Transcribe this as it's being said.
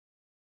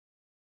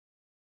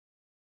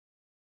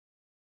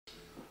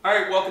All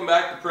right, welcome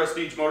back to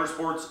Prestige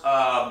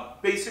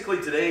Motorsports.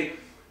 Basically today,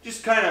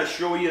 just kind of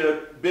show you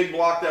a big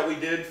block that we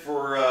did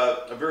for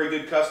a very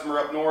good customer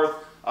up north.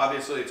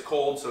 Obviously it's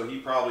cold, so he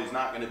probably is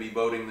not going to be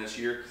boating this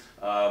year.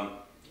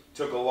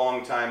 Took a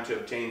long time to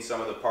obtain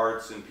some of the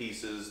parts and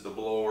pieces, the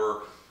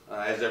blower.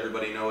 As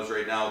everybody knows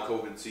right now,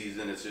 COVID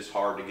season, it's just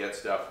hard to get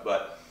stuff.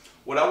 But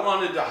what I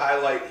wanted to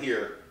highlight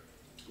here,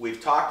 we've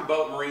talked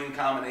about marine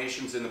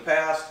combinations in the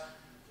past,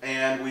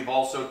 and we've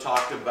also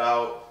talked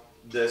about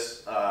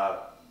this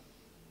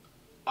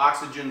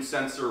oxygen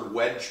sensor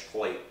wedge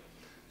plate.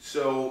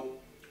 So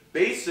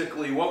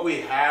basically what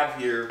we have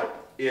here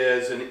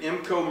is an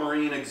IMCO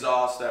marine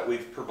exhaust that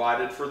we've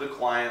provided for the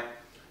client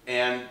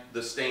and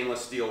the stainless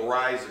steel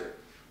riser.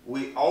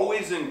 We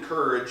always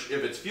encourage,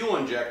 if it's fuel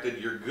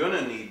injected, you're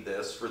gonna need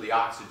this for the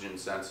oxygen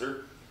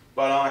sensor.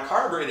 But on a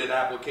carbureted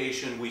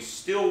application, we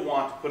still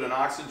want to put an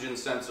oxygen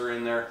sensor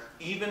in there,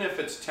 even if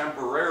it's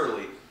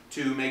temporarily,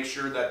 to make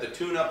sure that the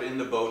tune-up in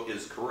the boat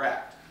is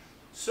correct.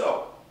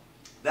 So,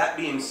 that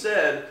being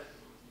said,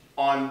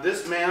 on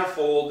this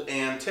manifold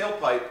and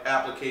tailpipe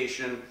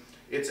application,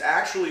 it's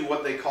actually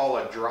what they call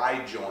a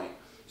dry joint.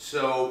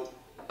 So,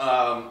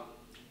 a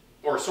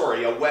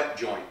wet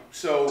joint.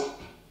 So,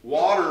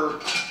 water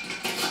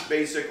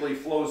basically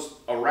flows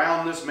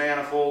around this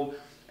manifold,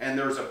 and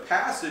there's a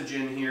passage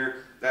in here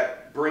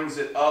that brings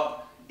it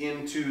up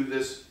into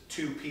this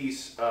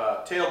two-piece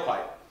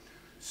tailpipe.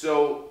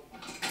 So,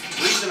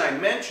 the reason I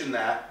mention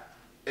that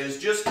is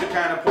just to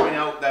kind of point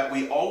out that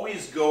we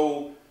always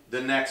go the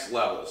next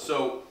level.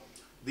 So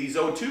these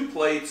O2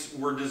 plates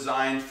were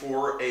designed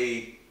for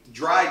a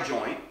dry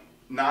joint,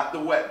 not the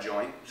wet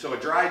joint. So a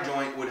dry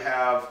joint would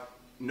have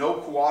no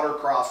water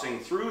crossing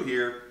through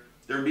here.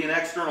 There'd be an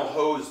external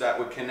hose that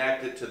would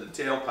connect it to the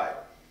tailpipe.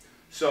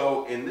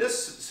 So in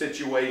this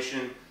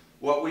situation,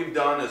 what we've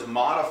done is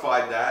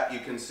modified that. You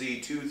can see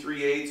 2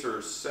 3/8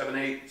 or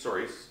 7/8,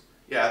 sorry,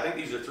 yeah, I think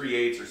these are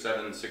 3/8 or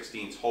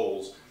 7/16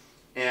 holes.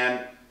 And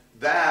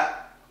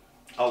that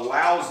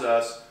allows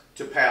us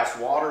to pass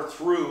water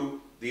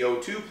through the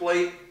O2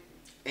 plate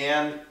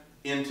and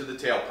into the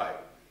tailpipe.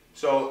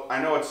 So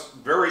I know it's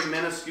very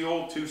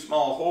minuscule, 2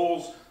 small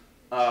holes.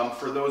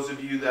 For those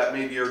of you that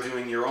maybe are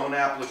doing your own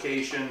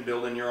application,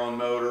 building your own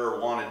motor, or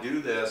want to do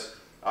this,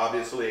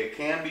 obviously it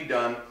can be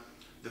done.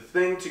 The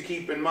thing to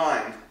keep in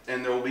mind,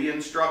 and there will be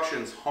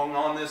instructions hung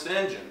on this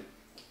engine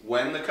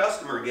when the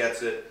customer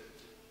gets it,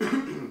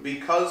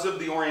 because of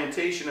the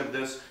orientation of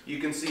this, you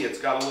can see it's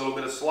got a little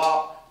bit of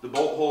slop, the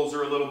bolt holes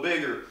are a little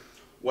bigger.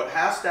 What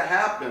has to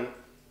happen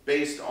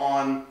based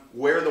on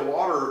where the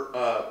water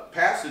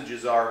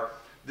passages are,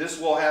 this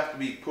will have to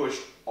be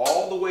pushed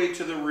all the way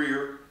to the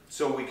rear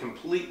so we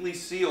completely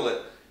seal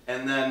it,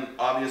 and then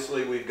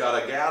obviously we've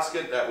got a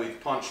gasket that we've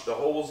punched the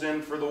holes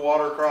in for the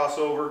water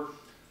crossover.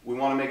 We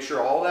want to make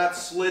sure all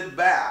that's slid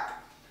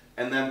back,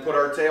 and then put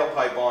our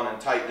tailpipe on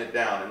and tighten it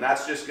down. And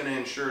that's just going to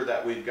ensure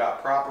that we've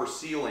got proper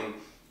sealing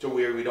to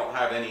where we don't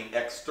have any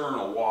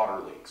external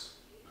water leaks.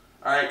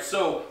 All right,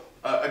 so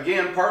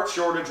again, parts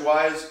shortage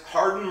wise,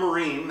 Hardin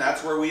Marine,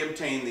 that's where we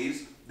obtained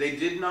these. They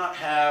did not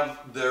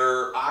have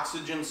their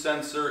oxygen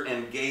sensor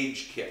and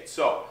gauge kit.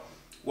 So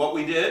what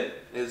we did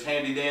is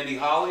handy dandy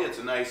Holly, it's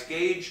a nice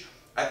gauge.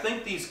 I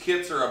think these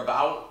kits are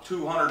about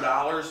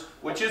 $200,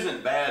 which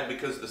isn't bad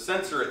because the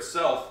sensor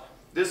itself,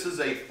 this is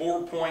a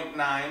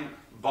 4.9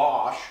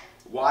 Bosch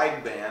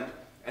wideband,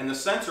 and the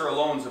sensor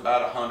alone is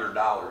about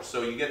 $100.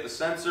 So you get the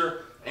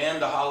sensor and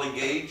the Holly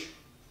gauge.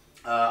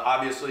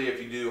 Obviously,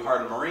 if you do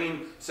Hardin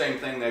Marine, same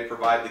thing, they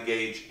provide the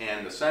gauge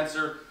and the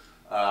sensor.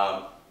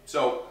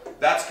 So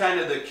that's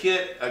kind of the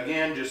kit.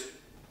 Again, just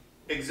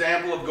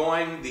example of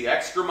going the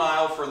extra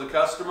mile for the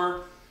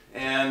customer.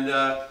 And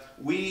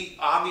we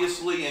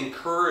obviously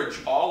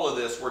encourage all of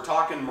this. We're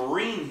talking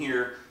marine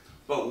here,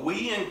 but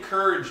we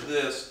encourage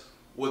this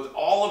with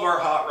all of our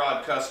hot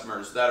rod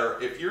customers that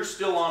are, if you're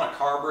still on a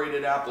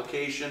carbureted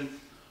application,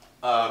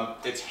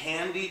 it's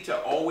handy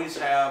to always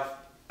have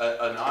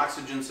an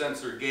oxygen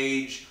sensor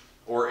gauge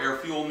or air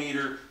fuel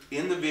meter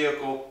in the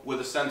vehicle with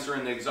a sensor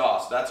in the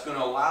exhaust. That's going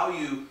to allow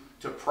you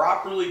to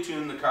properly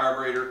tune the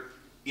carburetor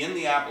in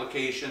the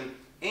application,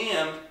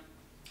 and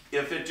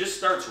if it just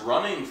starts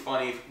running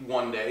funny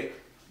one day,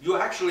 you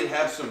actually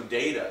have some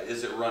data.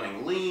 Is it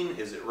running lean?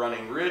 Is it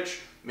running rich?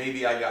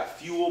 Maybe I got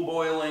fuel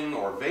boiling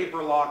or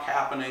vapor lock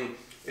happening.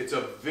 It's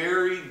a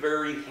very,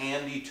 very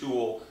handy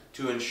tool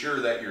to ensure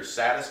that you're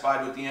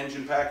satisfied with the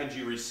engine package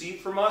you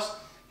received from us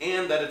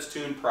and that it's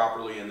tuned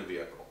properly in the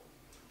vehicle.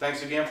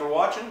 Thanks again for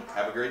watching.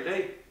 Have a great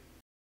day.